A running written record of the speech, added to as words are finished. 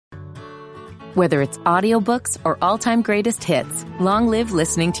Whether it's audiobooks or all-time greatest hits, long live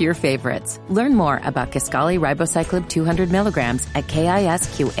listening to your favorites. Learn more about Kisqali Ribociclib 200 milligrams at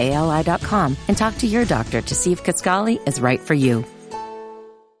KISQALI.com and talk to your doctor to see if Kisqali is right for you.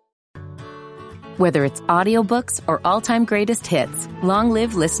 Whether it's audiobooks or all-time greatest hits, long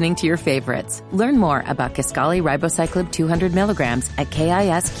live listening to your favorites. Learn more about Kisqali Ribociclib 200 milligrams at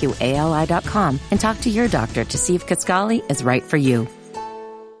KISQALI.com and talk to your doctor to see if Kisqali is right for you.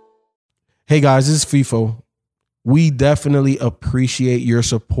 Hey guys, this is FIFO. We definitely appreciate your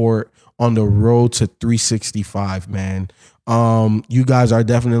support on the road to 365, man. You guys are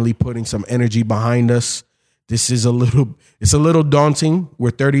definitely putting some energy behind us. It's a little daunting.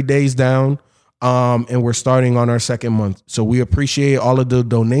 We're 30 days down, and we're starting on our second month. So we appreciate all of the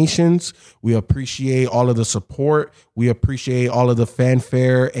donations. We appreciate all of the support. We appreciate all of the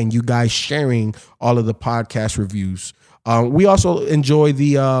fanfare and you guys sharing all of the podcast reviews. We also enjoy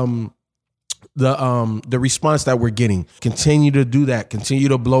the response that we're getting. Continue to do that. Continue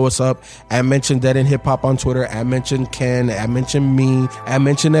to blow us up. I mentioned Dead End Hip Hop on Twitter. I mentioned Ken. I mentioned me. I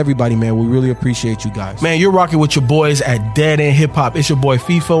mentioned everybody, man. We really appreciate you guys. Man, you're rocking with your boys at Dead End Hip Hop. It's your boy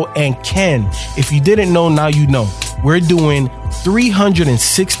FIFO and Ken. If you didn't know, now you know. We're doing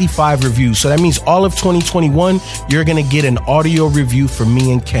 365 reviews. So that means all of 2021, you're going to get an audio review from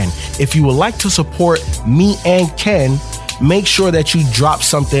me and Ken. If you would like to support me and Ken, make sure that you drop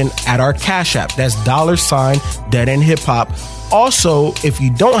something at our Cash App. That's $ Dead End Hip Hop. Also, if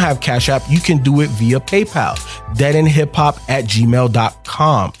you don't have Cash App, you can do it via PayPal,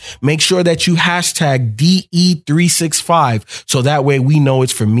 deadendhiphop@gmail.com. Make sure that you hashtag DE365 so that way we know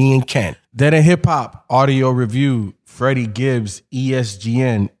it's for me and Ken. Dead End Hip Hop audio review. Freddie, Gibbs,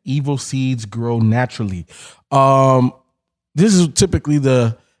 ESGN. Evil seeds grow naturally. This is typically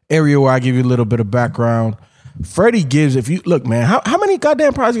the area where I give you a little bit of background. Freddie Gibbs, if you look, man, how many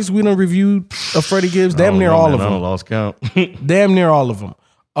goddamn projects we done reviewed of Freddie Gibbs? Damn near all of them. I lost count. Damn near all of them.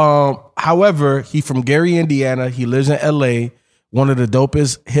 However, he from Gary, Indiana. He lives in LA. One of the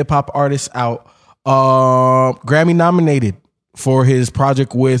dopest hip hop artists out. Grammy nominated for his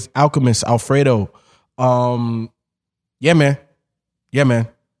project with Alchemist Alfredo. Yeah, man.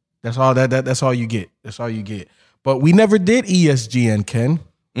 That's all that's all you get. That's all you get. But we never did ESGN, Ken.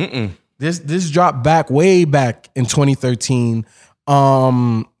 This dropped way back in 2013.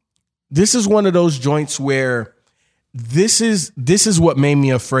 This is one of those joints where this is what made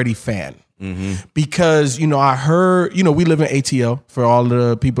me a Freddie fan. Because, I heard, we live in ATL for all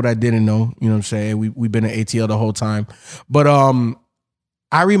the people that didn't know, you know what I'm saying? We've been in ATL the whole time. But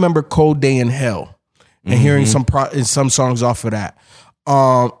I remember Cold Day in Hell and hearing some songs off of that.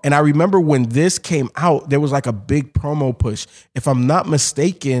 And I remember when this came out, there was like a big promo push. If I'm not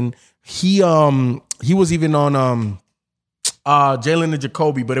mistaken, he was even on Jalen and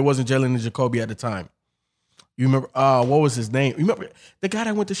Jacoby, but it wasn't Jalen and Jacoby at the time. You remember what was his name? Remember the guy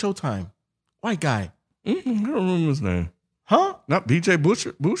that went to Showtime? White guy. I don't remember his name. Huh? Not BJ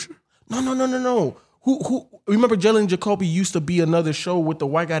Butcher? No. Who remember Jalen and Jacoby used to be another show with the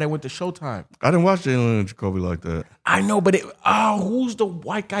white guy that went to Showtime? I didn't watch Jalen and Jacoby like that. I know, but who's the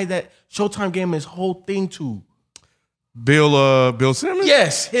white guy that Showtime gave him his whole thing to? Bill Simmons?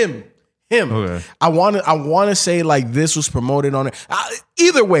 Yes, him. Okay. I want to say like this was promoted on it.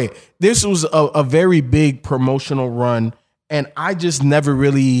 Either way, this was a very big promotional run, and I just never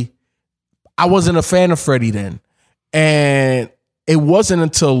really. I wasn't a fan of Freddie then, and it wasn't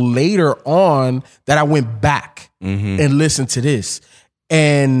until later on that I went back and listened to this,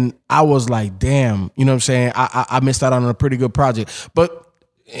 and I was like, "Damn," you know what I'm saying? I missed out on a pretty good project, but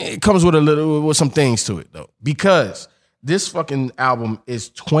it comes with some things to it though, because this fucking album is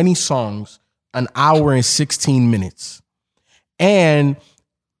 20 songs, an hour and 16 minutes. And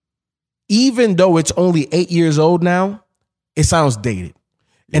even though it's only 8 years old now, it sounds dated.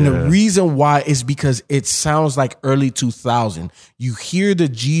 And the reason why is because it sounds like early 2000. You hear the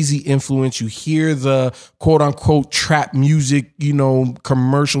Jeezy influence. You hear the quote unquote trap music,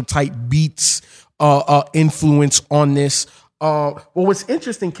 commercial type beats influence on this. Well, what's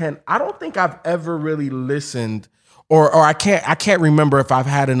interesting, Ken, I don't think I've ever really listened or I can't remember if I've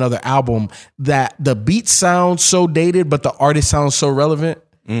had another album that the beat sounds so dated, but the artist sounds so relevant.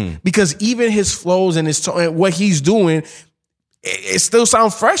 Because even his flows and his tone, and what he's doing, it still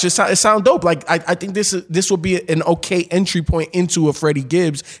sounds fresh. It sounds dope. Like I think this would be an okay entry point into a Freddie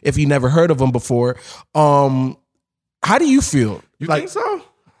Gibbs if you never heard of him before. How do you feel? You think so?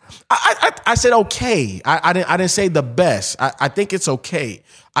 I said okay. I didn't say the best. I think it's okay.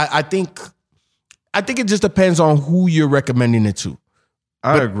 I think it just depends on who you're recommending it to.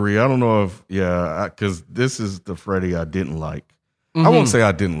 I agree. I don't know if because this is the Freddie I didn't like. I won't say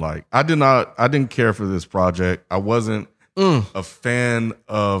I didn't like. I didn't care for this project. I wasn't a fan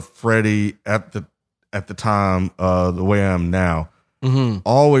of Freddie at the time the way I am now.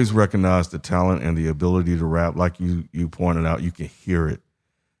 Always recognized the talent and the ability to rap. Like you pointed out, you can hear it.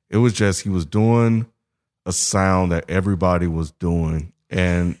 It was just he was doing a sound that everybody was doing,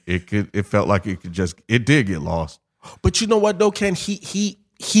 and it felt like it did get lost. But you know what though, Ken? He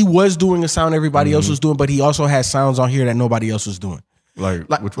was doing a sound everybody else was doing, but he also had sounds on here that nobody else was doing. Like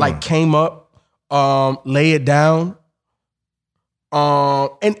which one? Like Came Up, Lay It Down,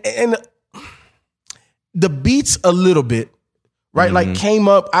 and the beats a little bit, right? Like Came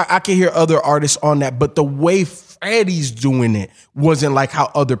Up, I can hear other artists on that, but the way Freddie's doing it wasn't like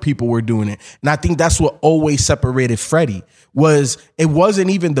how other people were doing it. And I think that's what always separated Freddie it wasn't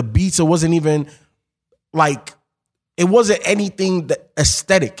even the beats, it wasn't even like it wasn't anything that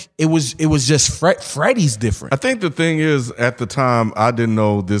aesthetic. It was just Freddie's different. I think the thing is, at the time, I didn't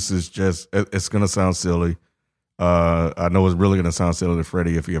know this is just. It's gonna sound silly. I know it's really gonna sound silly to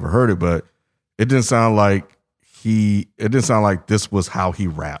Freddie if he ever heard it, but it didn't sound like this was how he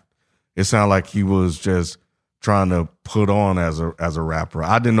rapped. It sounded like he was just trying to put on as a rapper.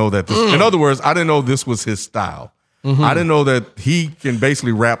 I didn't know that. In other words, I didn't know this was his style. I didn't know that he can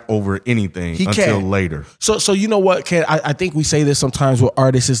basically rap over anything until later. So you know what, Ken? I think we say this sometimes with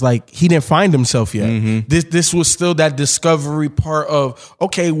artists. Is like he didn't find himself yet. This was still that discovery part of,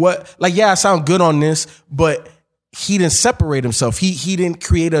 okay, what? Like, yeah, I sound good on this, but he didn't separate himself. He didn't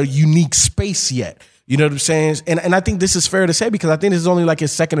create a unique space yet. You know what I'm saying? And I think this is fair to say because I think this is only like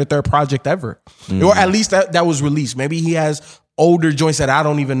his second or third project ever. Or at least that was released. Maybe he has older joints that I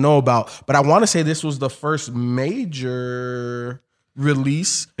don't even know about. But I want to say this was the first major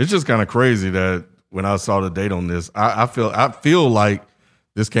release. It's just kind of crazy that when I saw the date on this, I feel like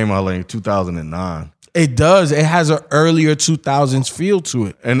this came out like in 2009. It does. It has an earlier 2000s feel to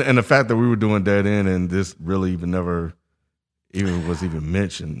it. And the fact that we were doing Dead End and this really never was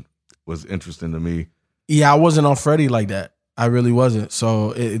mentioned was interesting to me. Yeah, I wasn't on Freddie like that. I really wasn't.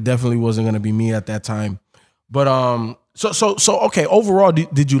 So it definitely wasn't going to be me at that time. But so okay, overall,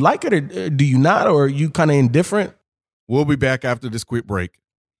 did you like it or do you not, or are you kind of indifferent? We'll be back after this quick break.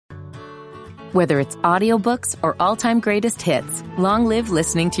 Whether it's audiobooks or all-time greatest hits, long live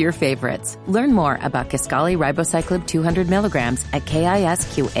listening to your favorites. Learn more about Kisqali Ribociclib 200 milligrams at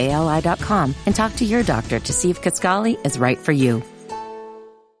KISQALI.com and talk to your doctor to see if Kisqali is right for you.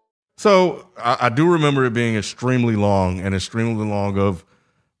 So I do remember it being extremely long of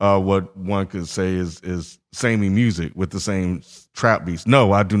what one could say is samey music with the same trap beats.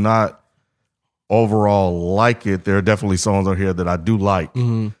 No, I do not overall like it. There are definitely songs on here that I do like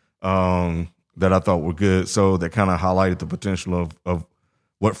that I thought were good. So that kind of highlighted the potential of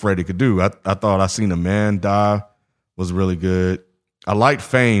what Freddie could do. I thought I Seen a Man Die was really good. I liked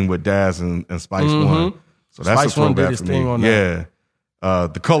Fame with Daz and Spice One. So that's Spice a One did throwback his for thing me. on that. Yeah.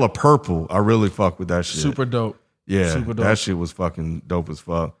 The Color Purple, I really fuck with that shit. Super dope. Yeah, Super dope. that shit was fucking dope as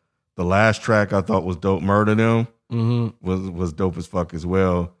fuck. The last track I thought was dope. Murder Them was dope as fuck as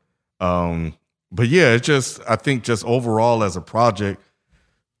well. But yeah, I think overall as a project,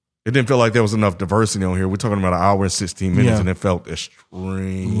 it didn't feel like there was enough diversity on here. We're talking about an hour and 16 minutes, and it felt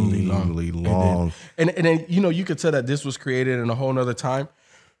extremely long. And then, you could tell that this was created in a whole nother time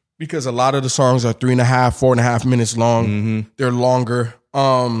because a lot of the songs are 3.5, 4.5 minutes long. They're longer.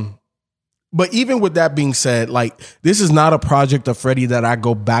 But even with that being said, like, this is not a project of Freddie that I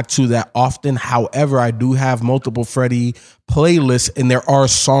go back to that often. However, I do have multiple Freddie playlists, and there are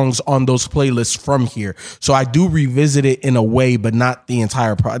songs on those playlists from here. So I do revisit it in a way, but not the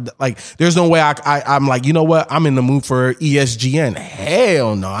entire project. Like, there's no way I'm like, you know what? I'm in the mood for ESGN.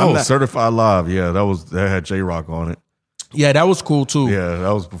 Hell no. I'm not. Certified Live. Yeah, that had J-Rock on it. Yeah, that was cool too. Yeah,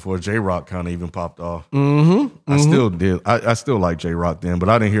 that was before J-Rock kind of even popped off. I still did. I still like J-Rock then, but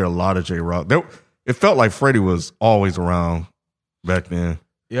I didn't hear a lot of J-Rock. It felt like Freddie was always around back then.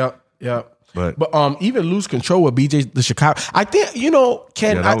 Yep. But even Lose Control with BJ the Chicago. I think,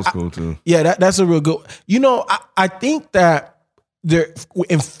 Ken. Yeah, that was cool too. Yeah, that's a real good. I think that there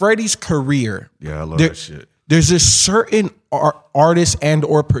in Freddie's career. Yeah, I love that shit. There's a certain artists and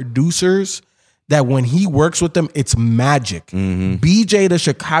or producers that when he works with them, it's magic. BJ the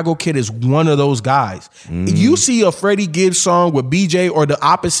Chicago Kid is one of those guys. You see a Freddie Gibbs song with BJ or the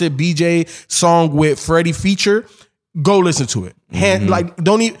opposite BJ song with Freddie feature, go listen to it. Like,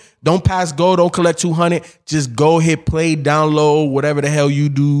 don't pass go, don't collect 200. Just go hit play, download, whatever the hell you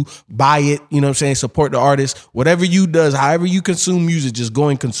do, buy it. You know what I'm saying? Support the artist. Whatever you does, however you consume music, just go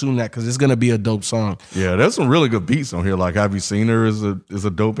and consume that because it's gonna be a dope song. Yeah, there's some really good beats on here. Like Have You Seen Her is a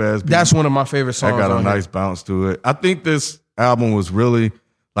dope ass beat. That's one of my favorite songs. That got a on nice bounce to it. I think this album was really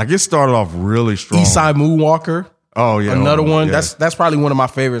like it started off really strong. Eastside Moonwalker. Oh yeah, another one. Yeah. That's probably one of my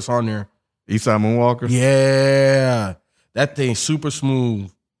favorites on there. Eastside Moonwalker. Yeah, that thing super smooth,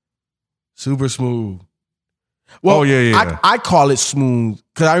 super smooth. Well, I call it smooth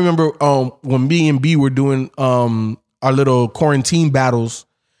because I remember when me and B were doing our little quarantine battles.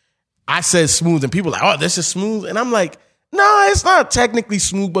 I said smooth, and people were like, "Oh, this is smooth," and I'm like, "No, it's not technically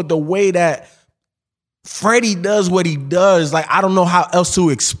smooth, but the way that Freddie does what he does, like I don't know how else to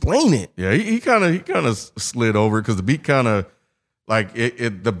explain it." Yeah, he kind of slid over because the beat kind of like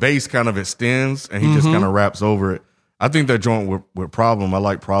the bass kind of extends, and he just kind of raps over it. I think that joint with Problem, I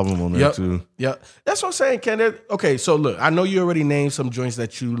like Problem on there too. Yeah, that's what I'm saying, Ken. Okay, so look, I know you already named some joints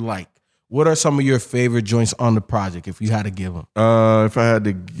that you like. What are some of your favorite joints on the project if you had to give them? If I had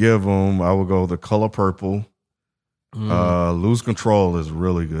to give them, I would go The Color Purple. Lose Control is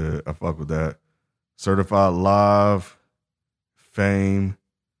really good. I fuck with that. Certified Live, Fame,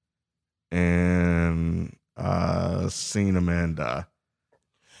 and Seen a Man Die.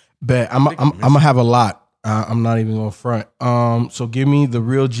 Bet I'm gonna have a lot. I'm not even gonna front. So give me The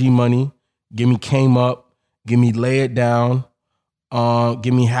Real G Money. Give me Came Up. Give me Lay It Down.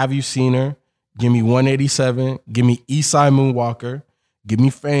 Give me Have You Seen Her? Give me 187. Give me Eastside Moonwalker. Give me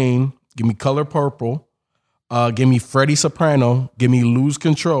Fame. Give me Color Purple. Give me Freddie Soprano. Give me Lose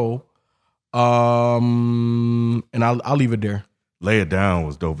Control. And I'll leave it there. Lay It Down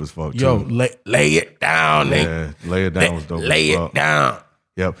was dope as fuck too. Yo, lay it down. Yeah, Lay It Down was dope. Lay as fuck. it down.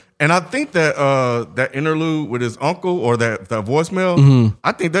 Yep. And I think that that interlude with his uncle or that voicemail,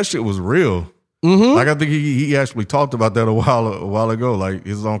 I think that shit was real. Like I think he actually talked about that a while ago. Like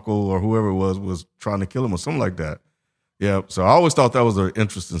his uncle or whoever it was trying to kill him or something like that. Yeah. So I always thought that was an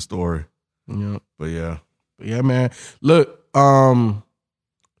interesting story. Yeah. But yeah, man. Look,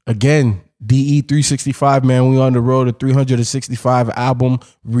 again, DE 365, man. We on the road to 365 album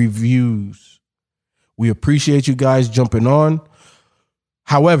reviews. We appreciate you guys jumping on.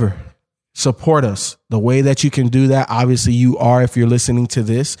 However, support us. The way that you can do that, obviously you are if you're listening to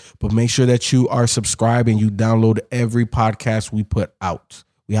this, but make sure that you are subscribed and you download every podcast we put out.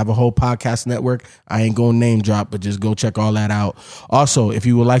 We have a whole podcast network. I ain't going to name drop, but just go check all that out. Also, if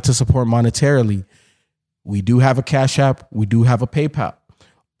you would like to support monetarily, we do have a Cash App. We do have a PayPal.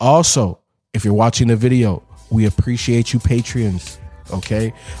 Also, if you're watching the video, we appreciate you Patreons.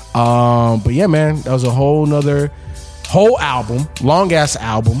 Okay. But yeah, man, that was a whole album, long ass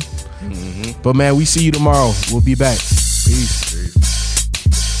album. But man, we see you tomorrow. We'll be back. Peace.